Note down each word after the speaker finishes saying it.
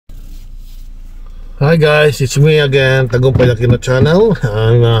Hi guys, it's me again, Tagumpay Aquino channel.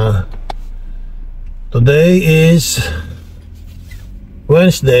 And today is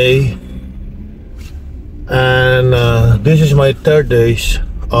Wednesday, and this is my third days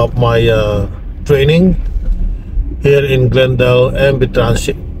of my training here in Glendale MB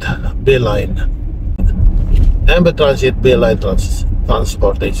Transit B-Line. MB Transit B-Line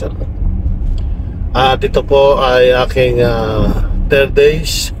Transportation. At ito po ay aking third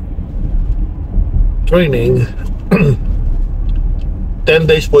days training. 10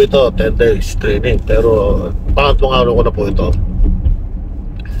 days po ito, 10 days training, pero pangatlong araw ko na po ito.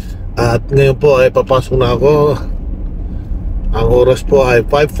 At ngayon po ay papasok na ako. Ang oras po ay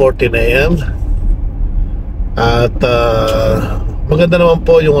 5:14 AM. At maganda naman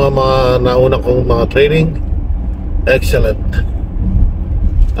po yung mga nauna kong mga training. Excellent.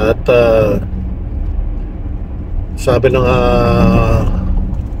 At sabi ng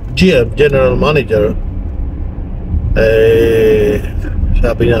GM, General Manager,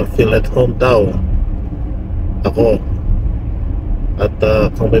 sabi niya feel at home daw ako. At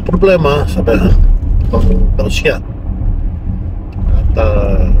kung may problema, sabi daw siya. At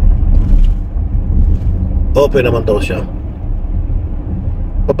open naman daw siya.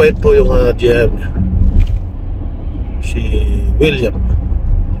 Mabait po yung GM, si William.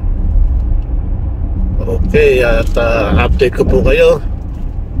 Okay, at update ko po kayo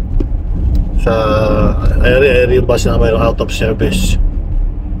sa area yung bus na mayroong out of service.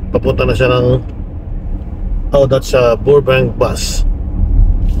 Papunta na siya ng that's Burbank bus,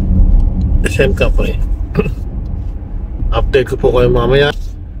 the same company. Update ko po kayo mamaya.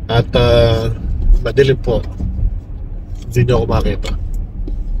 At madilim po, hindi nyo ako makita.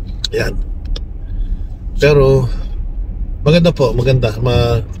 Yan. Pero maganda po, maganda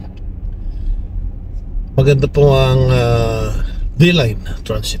po ang B-Line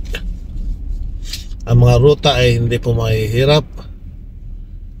Transit. Ang mga ruta ay hindi po mahihirap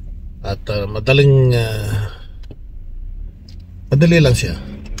at madali lang siya.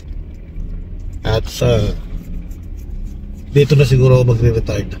 At dito na siguro ako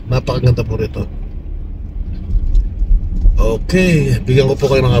magre-retire. Napakaganda po rito. Okay, bigyan ko po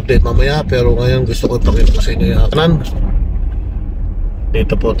kayo ng update mamaya, pero ngayon gusto ko ipakita ko sa inyo yung kanan.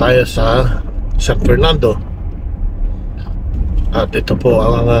 Dito po tayo sa San Fernando. At ito po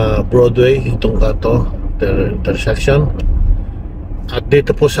ang Broadway, itong kanto, intersection. At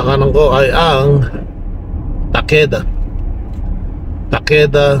dito po sa kanan ko ay ang Cadet. At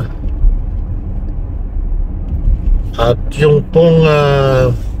yung pong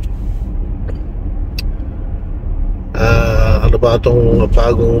ano ba itong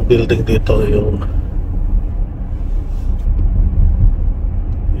bagong building dito, yung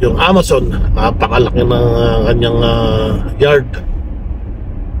Amazon, napakalaki ng kanyang yard.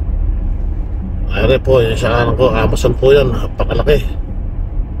 Ayun po, yung sa kanan ko, Amazon po yan, napakalaki.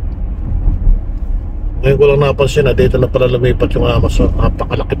 Ngayon ko lang napansin na dito na pala lumipat yung Amazon,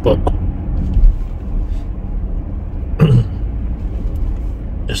 napakalaki po.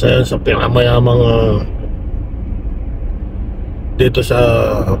 Isa yan sa pinakamayamang dito sa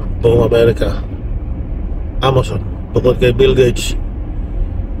buong Amerika, Amazon. Bukod kay Bill Gates,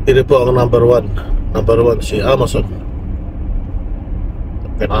 ito po ang number one si Amazon,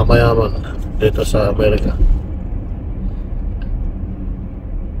 pinakamayaman dito sa Amerika.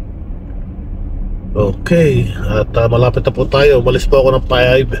 Okay, at malapit na po tayo. Umalis po ako ng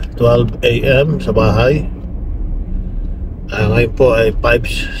 5:12 AM sa bahay. Ngayon po ay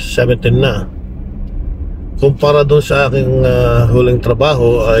 5:17 na. Kumpara doon sa aking huling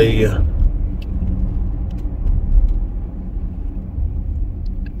trabaho ay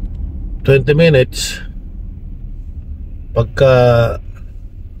 $20 minutes. Pagka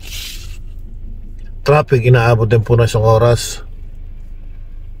traffic, inaabot din po na isang oras.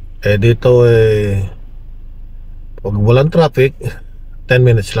 Dito pag walang traffic, 10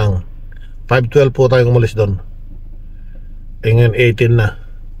 minutes lang. 5:12 po tayo umalis doon. Ngayon 18 na.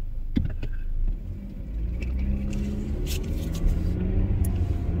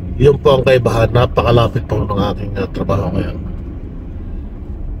 Yun po ang kaibahan. Napakalapit po ng aking trabaho ngayon.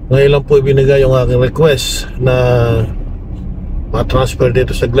 Ngayon lang po ibinigay yung aking request na ma-transfer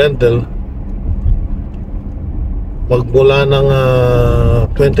dito sa Glendale. Magmula ng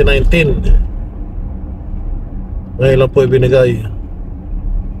 2019. Ngayon lang po ibinigay.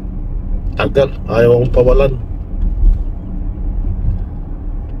 Tagal, ayaw akong pawalan.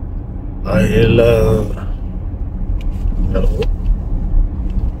 Dahil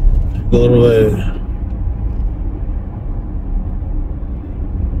siguro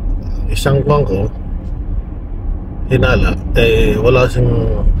isang bangko hinala, wala siyang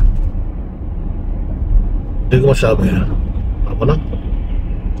Hindi ko masabi. Ako na.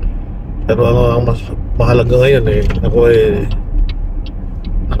 Pero ang mas mahalaga ngayon ako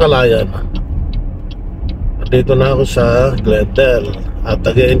nakalaya na. Nandito na ako sa Glendale at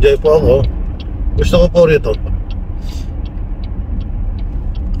nag-enjoy po ako. Gusto ko po rito.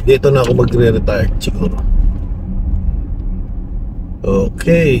 Dito na ako magre-retire siguro.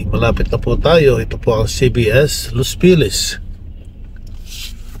 Okay, malapit na po tayo. Ito po ang CBS Los Feliz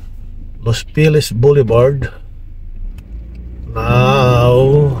Boulevard. Now,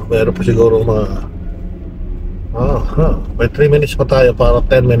 meron po siguro mga may 3 minutes pa tayo para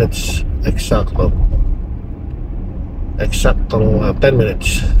 10 minutes exactong 10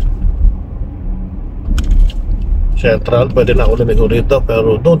 minutes. Central, pwede na ako lumigo rito,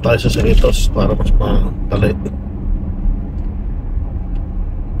 pero doon tayo sa Cerritos para mas madali.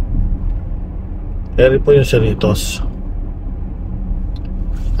 Kaya po yung Cerritos.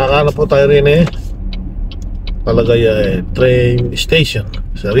 Kakana po tayo rin palagay train station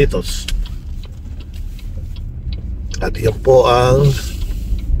Cerritos. At yan po ang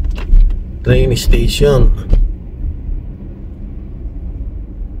train station.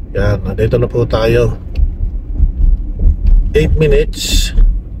 Yan, nandito na po tayo. 8 minutes.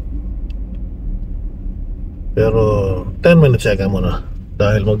 Pero 10 minutes saka muna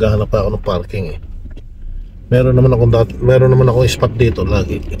dahil maghahanap pa ako ng parking Meron naman akong spot dito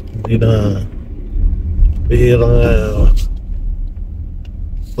lagi. Hindi na bihirang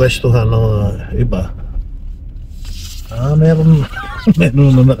pwestuhan ng iba. Meron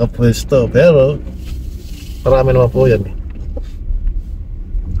na nakapwesto, pero marami naman po yan.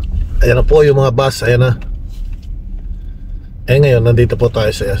 Ayan na po yung mga bus, ayan na. Ngayon nandito po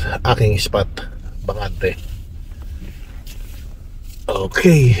tayo sa aking spot, bakante.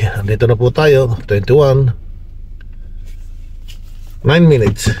 Okay, nandito na po tayo. 21 9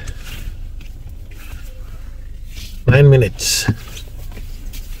 minutes 10 minutes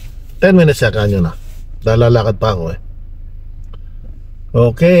saka nyo na dahil lalakad pa ako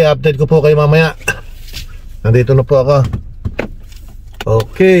Okay, update ko po kayo mamaya. Nandito na po ako.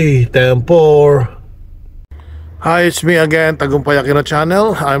 Okay, tempo. Hi, it's me again, Tagumpay Aquino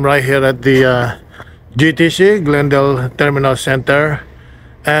Channel. I'm right here at the GTC, Glendale Terminal Center.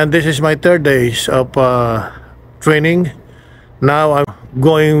 And this is my 3rd days of training. Now I'm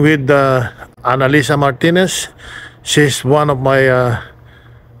going with Annalisa Martinez. She's one of my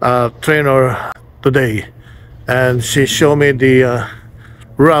trainer today. And she showed me the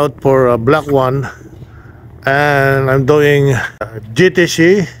route for Block 1. And I'm doing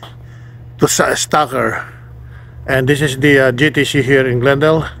GTC to Stacker. And this is the GTC here in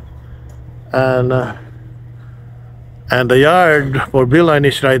Glendale. And the yard for Beeline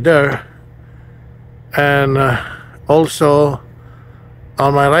is right there. And also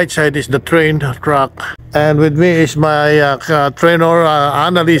on my right side is the train track, and with me is my trainer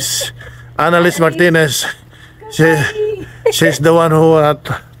Annalise Martinez. She's the one who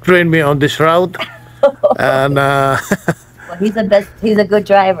trained me on this route. And well, he's the best. He's a good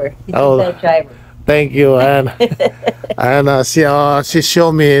driver. He's a good driver. Thank you. And she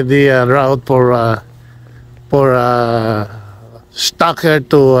showed me the route for Stocker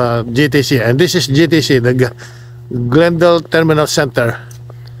to GTC, and this is GTC, the Glendale Terminal Center.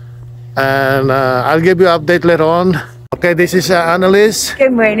 And I'll give you an update later on. Okay, this is Annalise.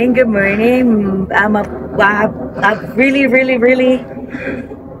 Good morning. Good morning. I'm really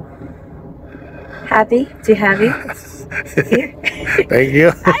happy to have you here. Thank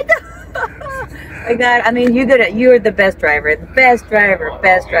you. My God, I mean, you're the best driver. Best driver.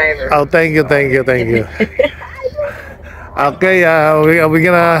 Oh, thank you. Okay, I'm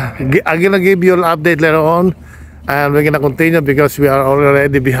gonna give you an update later on, and we're gonna continue because we are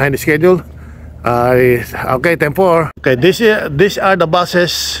already behind the schedule. Okay, tempo. Okay, these are the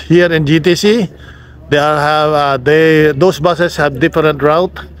buses here in GTC. Those buses have different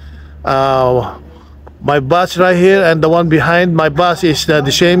route. My bus right here and the one behind my bus is the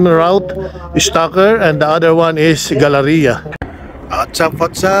same route, Stocker, and the other one is Galleria. What's up?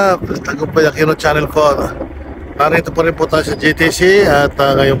 Tagumpay Aquino Channel po. Narito po rin po tayo sa GTC at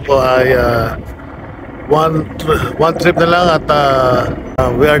ngayon po ay one trip na lang at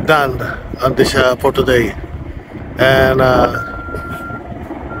we are done on this for today. And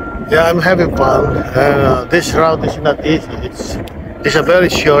yeah, I'm having fun. And this route is not easy. It's a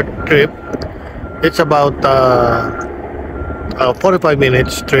very short trip. It's about 45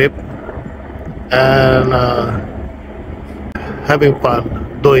 minutes trip, and having fun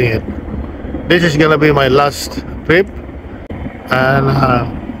doing it. This is gonna be my last trip. And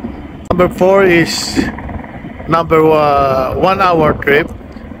number 4 is number 1 hour trip.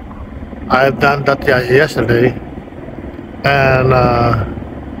 I've done that yesterday, and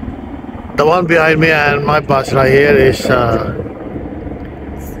the one behind me and my bus right here is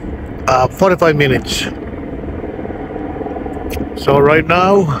 45 minutes. So right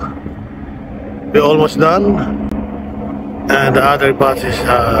now we're almost done, and the other bus is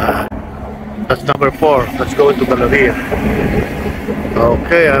that's number 4. Let's go into Galleria.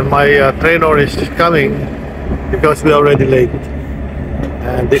 Okay, and my trainer is coming because we're already late.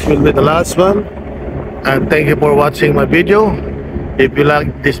 And this will be the last one. And thank you for watching my video. If you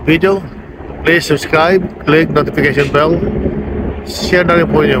like this video, please subscribe, click notification bell, share na rin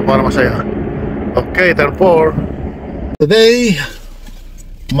po nyo para masaya. Okay, turn 4. Today,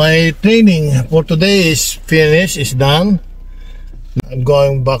 my training for today is finished, is done. I'm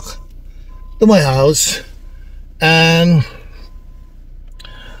going back to my house and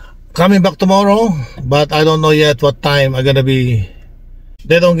coming back tomorrow, but I don't know yet what time I'm gonna be.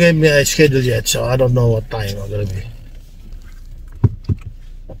 They don't give me a schedule yet, so I don't know what time I'm gonna be.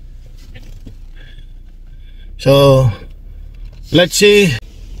 So let's see.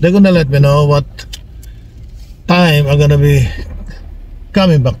 They're gonna let me know what time I'm gonna be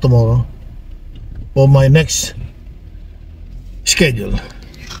coming back tomorrow for my next schedule.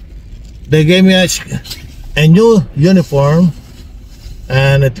 They gave me a new uniform,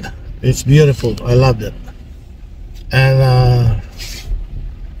 and it's beautiful. I loved it. And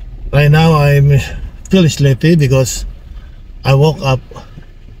right now I'm feeling sleepy because I woke up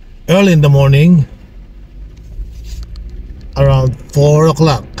early in the morning around 4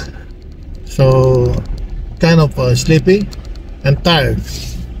 o'clock, so kind of sleepy and tired.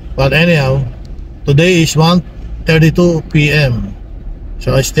 But anyhow, today is 1:32 p.m.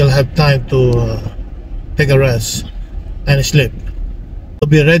 so I still have time to take a rest and sleep to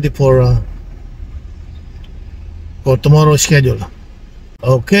be ready for tomorrow's schedule.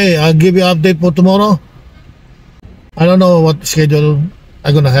 Okay, I'll give you an update for tomorrow. I don't know what schedule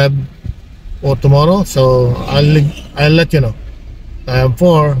I'm gonna have for tomorrow, so I'll let you know. I am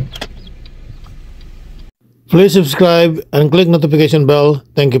 4. Please subscribe and click notification bell.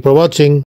 Thank you for watching.